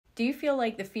Do you feel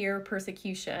like the fear of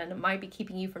persecution might be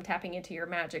keeping you from tapping into your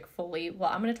magic fully? Well,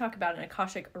 I'm going to talk about an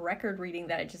Akashic record reading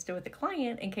that I just did with the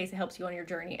client in case it helps you on your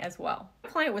journey as well. The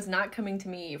client was not coming to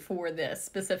me for this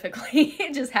specifically.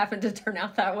 It just happened to turn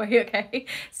out that way, okay?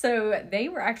 So they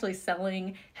were actually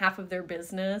selling half of their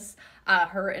business.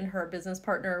 Her and her business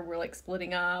partner were like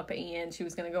splitting up, and she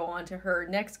was going to go on to her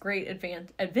next great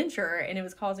adventure, and it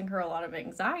was causing her a lot of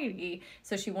anxiety.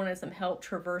 So she wanted some help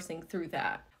traversing through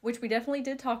that, which we definitely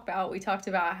did talk about. We talked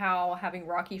about how having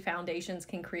rocky foundations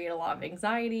can create a lot of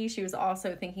anxiety. She was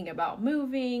also thinking about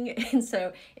moving. And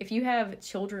so if you have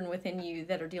children within you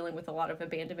that are dealing with a lot of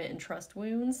abandonment and trust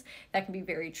wounds, that can be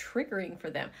very triggering for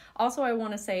them. Also, I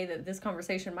want to say that this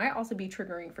conversation might also be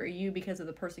triggering for you because of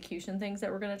the persecution things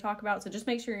that we're going to talk about. So just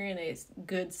make sure you're in a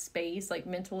good space, like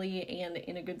mentally, and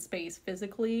in a good space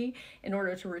physically, in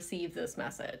order to receive this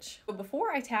message. But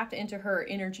before I tapped into her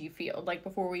energy field, like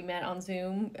before we met on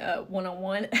Zoom,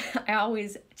 one-on-one, I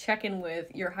always check in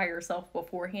with your higher self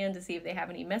beforehand to see if they have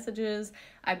any messages.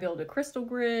 I build a crystal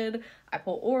grid, I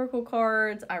pull oracle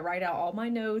cards, I write out all my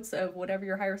notes of whatever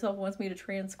your higher self wants me to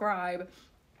transcribe.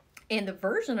 And the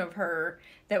version of her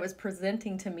that was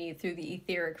presenting to me through the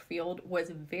etheric field was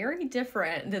very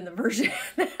different than the version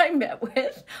that I met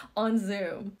with on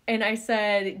Zoom. And I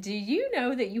said, do you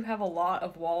know that you have a lot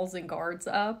of walls and guards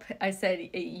up? I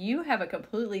said, you have a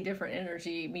completely different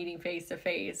energy meeting face to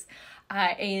face.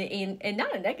 And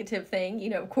not a negative thing, you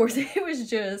know, of course, it was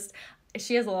just,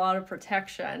 she has a lot of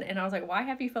protection. And I was like, why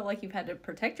have you felt like you've had to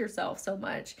protect yourself so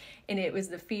much? And it was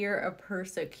the fear of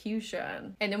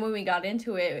persecution. And then when we got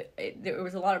into it, there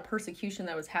was a lot of persecution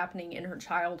that was happening in her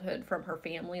childhood from her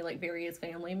family, like various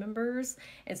family members.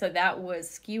 And so that was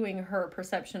skewing her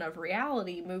perception of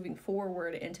reality moving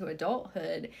forward into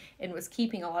adulthood, and was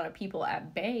keeping a lot of people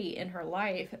at bay in her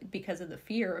life because of the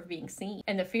fear of being seen.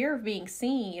 And the fear of being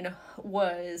seen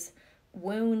was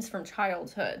wounds from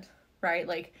childhood, right?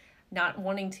 Like, not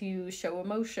wanting to show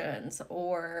emotions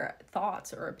or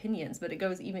thoughts or opinions, but it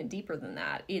goes even deeper than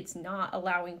that. It's not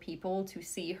allowing people to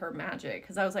see her magic.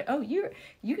 Because I was like, oh, you're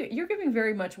giving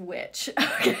very much witch,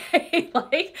 okay?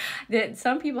 Like, that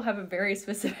some people have a very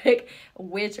specific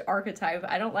witch archetype.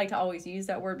 I don't like to always use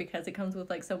that word because it comes with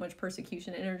like so much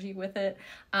persecution energy with it.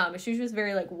 She was just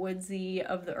very like woodsy,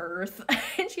 of the earth,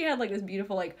 and she had like this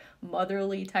beautiful like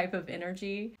motherly type of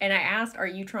energy. And I asked, are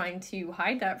you trying to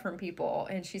hide that from people?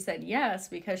 And she said yes,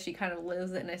 because she kind of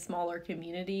lives in a smaller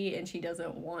community and she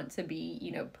doesn't want to be,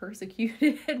 you know,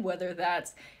 persecuted, whether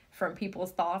that's from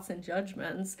people's thoughts and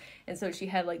judgments. And so she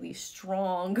had like these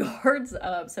strong guards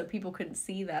up so people couldn't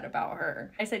see that about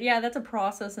her. I said, yeah, that's a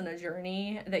process and a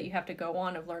journey that you have to go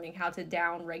on, of learning how to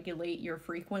down regulate your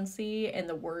frequency and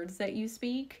the words that you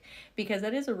speak, because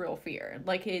that is a real fear.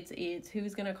 Like, it's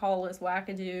who's going to call us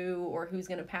wackadoo or who's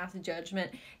going to pass a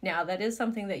judgment. Now, that is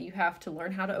something that you have to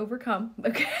learn how to overcome,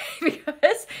 okay?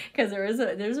 because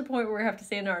there's a point where we have to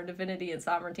stand in our divinity and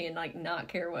sovereignty and like not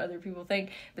care what other people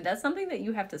think. But that's something that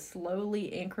you have to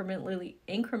slowly,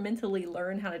 incrementally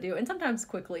learn how to do, and sometimes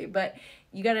quickly. But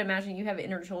you got to imagine you have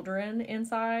inner children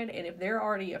inside, and if they're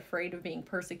already afraid of being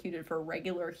persecuted for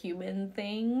regular human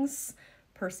things,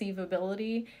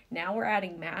 perceivability, now we're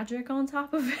adding magic on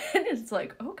top of it. It's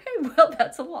like, okay, well,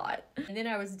 that's a lot. And then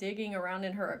I was digging around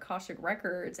in her Akashic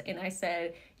records, and I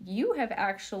said, you have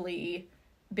actually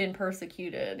been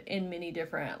persecuted in many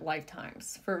different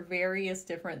lifetimes for various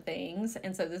different things.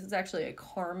 And so this is actually a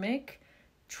karmic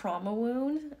trauma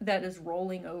wound that is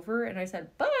rolling over. And I said,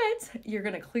 but you're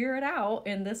going to clear it out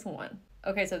in this one.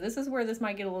 Okay, so this is where this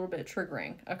might get a little bit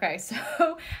triggering. Okay,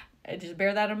 so just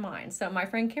bear that in mind. So my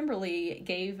friend Kimberly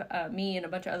gave me and a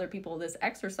bunch of other people this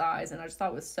exercise, and I just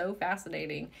thought it was so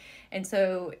fascinating. And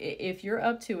so if you're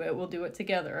up to it, we'll do it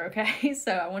together, okay?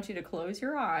 So I want you to close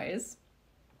your eyes,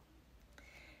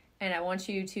 and I want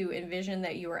you to envision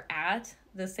that you are at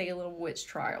the Salem witch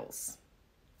trials.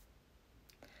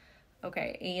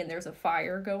 Okay, and there's a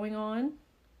fire going on,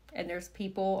 and there's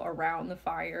people around the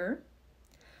fire.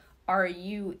 Are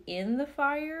you in the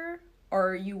fire, or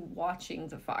are you watching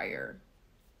the fire?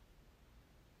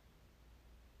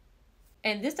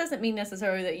 And this doesn't mean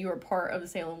necessarily that you are part of the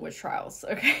Salem witch trials,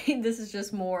 okay? This is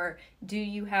just more, do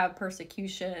you have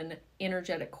persecution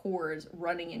energetic cords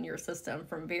running in your system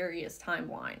from various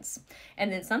timelines?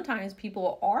 And then sometimes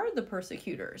people are the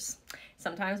persecutors.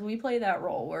 Sometimes we play that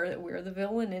role where we're the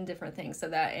villain in different things. So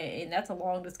that, and that's a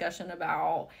long discussion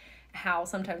about how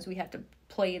sometimes we have to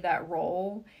play that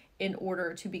role in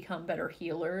order to become better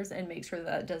healers and make sure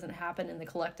that doesn't happen in the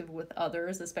collective with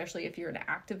others, especially if you're an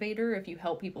activator, if you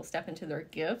help people step into their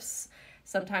gifts.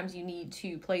 Sometimes you need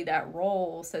to play that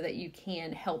role so that you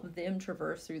can help them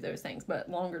traverse through those things, but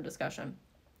longer discussion.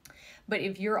 But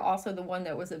if you're also the one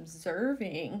that was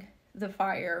observing the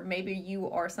fire, maybe you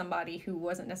are somebody who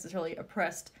wasn't necessarily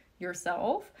oppressed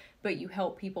yourself, but you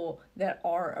help people that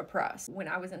are oppressed. When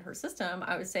I was in her system,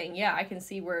 I was saying, yeah, I can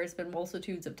see where it's been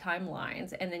multitudes of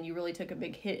timelines, and then you really took a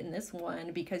big hit in this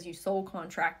one because you soul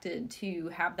contracted to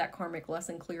have that karmic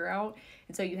lesson clear out,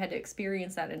 and so you had to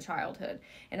experience that in childhood.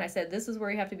 And I said, this is where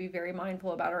you have to be very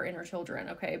mindful about our inner children,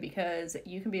 okay? Because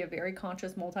you can be a very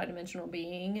conscious, multidimensional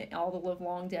being all the live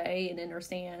long day and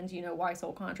understand, you know, why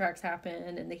soul contracts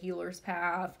happen and the healer's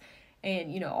path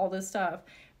and, you know, all this stuff.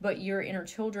 But your inner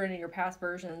children and your past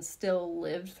versions still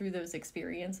lived through those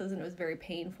experiences, and it was very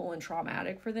painful and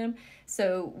traumatic for them.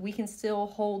 So we can still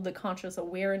hold the conscious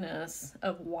awareness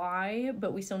of why,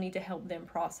 but we still need to help them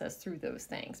process through those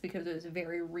things because it was a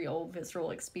very real,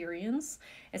 visceral experience.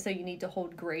 And so you need to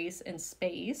hold grace and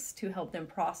space to help them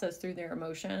process through their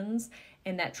emotions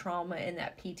and that trauma and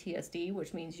that PTSD,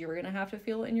 which means you're going to have to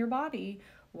feel it in your body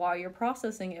while you're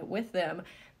processing it with them.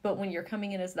 But when you're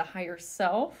coming in as the higher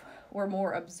self, we're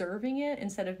more observing it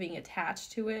instead of being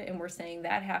attached to it. And we're saying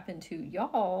that happened to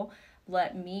y'all.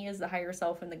 Let me as the higher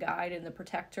self and the guide and the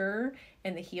protector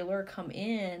and the healer come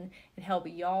in and help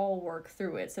y'all work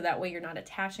through it. So that way you're not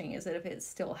attaching as if it's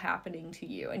still happening to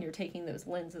you and you're taking those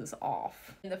lenses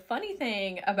off. And the funny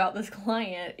thing about this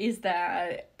client is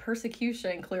that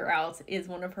persecution clear outs is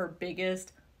one of her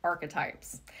biggest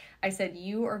archetypes. I said,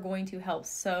 you are going to help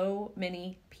so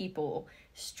many people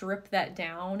strip that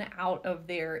down out of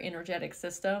their energetic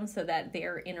system so that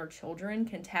their inner children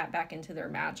can tap back into their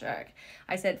magic.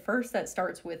 I said, first, that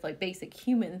starts with like basic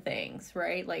human things,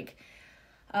 right? Like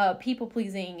people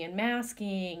pleasing and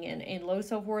masking and low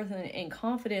self-worth and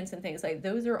confidence and things like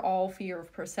those are all fear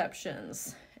of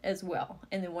perceptions as well.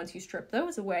 And then once you strip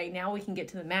those away, now we can get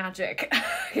to the magic,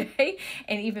 okay?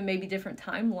 And even maybe different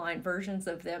timeline versions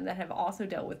of them that have also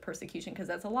dealt with persecution, because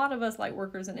that's a lot of us light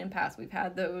workers and empaths. We've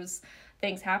had those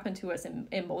things happen to us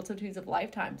in multitudes of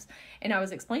lifetimes. And I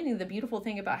was explaining the beautiful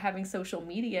thing about having social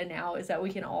media now is that we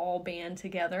can all band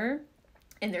together.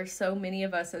 And there's so many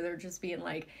of us that are just being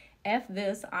like, F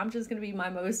this, I'm just going to be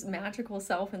my most magical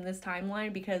self in this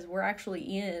timeline because we're actually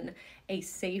in a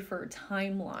safer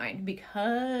timeline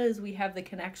because we have the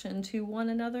connection to one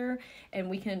another and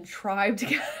we can tribe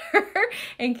together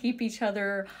and keep each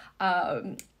other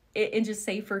in just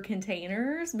safer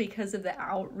containers because of the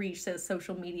outreach that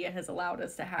social media has allowed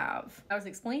us to have. I was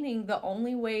explaining the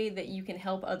only way that you can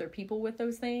help other people with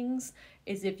those things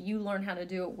is if you learn how to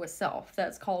do it with self.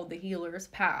 That's called the healer's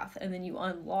path. And then you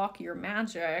unlock your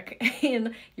magic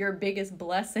and your biggest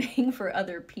blessing for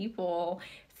other people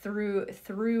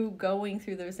through going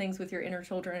through those things with your inner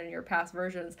children and your past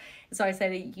versions. So I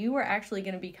said, you are actually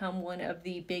going to become one of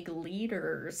the big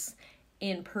leaders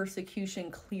in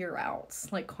persecution clear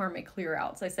outs, like karmic clear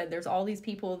outs. I said, there's all these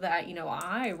people that, you know,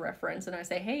 I reference and I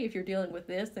say, hey, if you're dealing with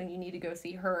this, then you need to go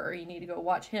see her or you need to go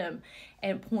watch him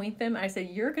and point them. I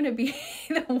said, you're going to be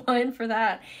the one for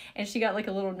that. And she got like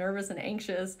a little nervous and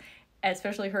anxious,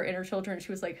 especially her inner children.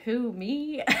 She was like, who,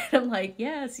 me? And I'm like,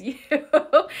 yes, you.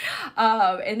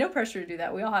 And no pressure to do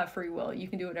that. We all have free will. You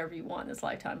can do whatever you want in this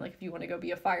lifetime. Like if you want to go be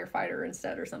a firefighter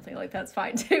instead or something, like that's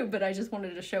fine too. But I just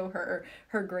wanted to show her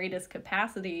her greatest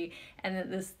capacity, and that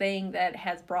this thing that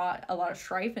has brought a lot of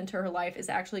strife into her life is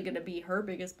actually going to be her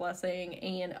biggest blessing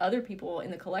and other people in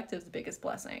the collective's biggest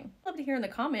blessing. I'd love to hear in the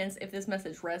comments if this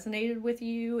message resonated with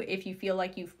you, if you feel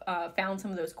like you've found some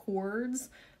of those chords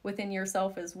within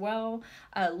yourself as well.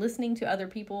 Listening to other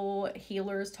people,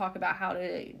 healers, talk about how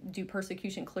to do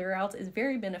persecution clear outs is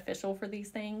very beneficial for these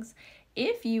things.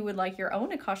 If you would like your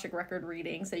own Akashic record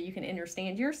reading so you can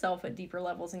understand yourself at deeper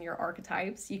levels in your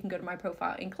archetypes, you can go to my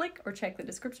profile and click or check the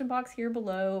description box here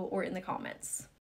below or in the comments.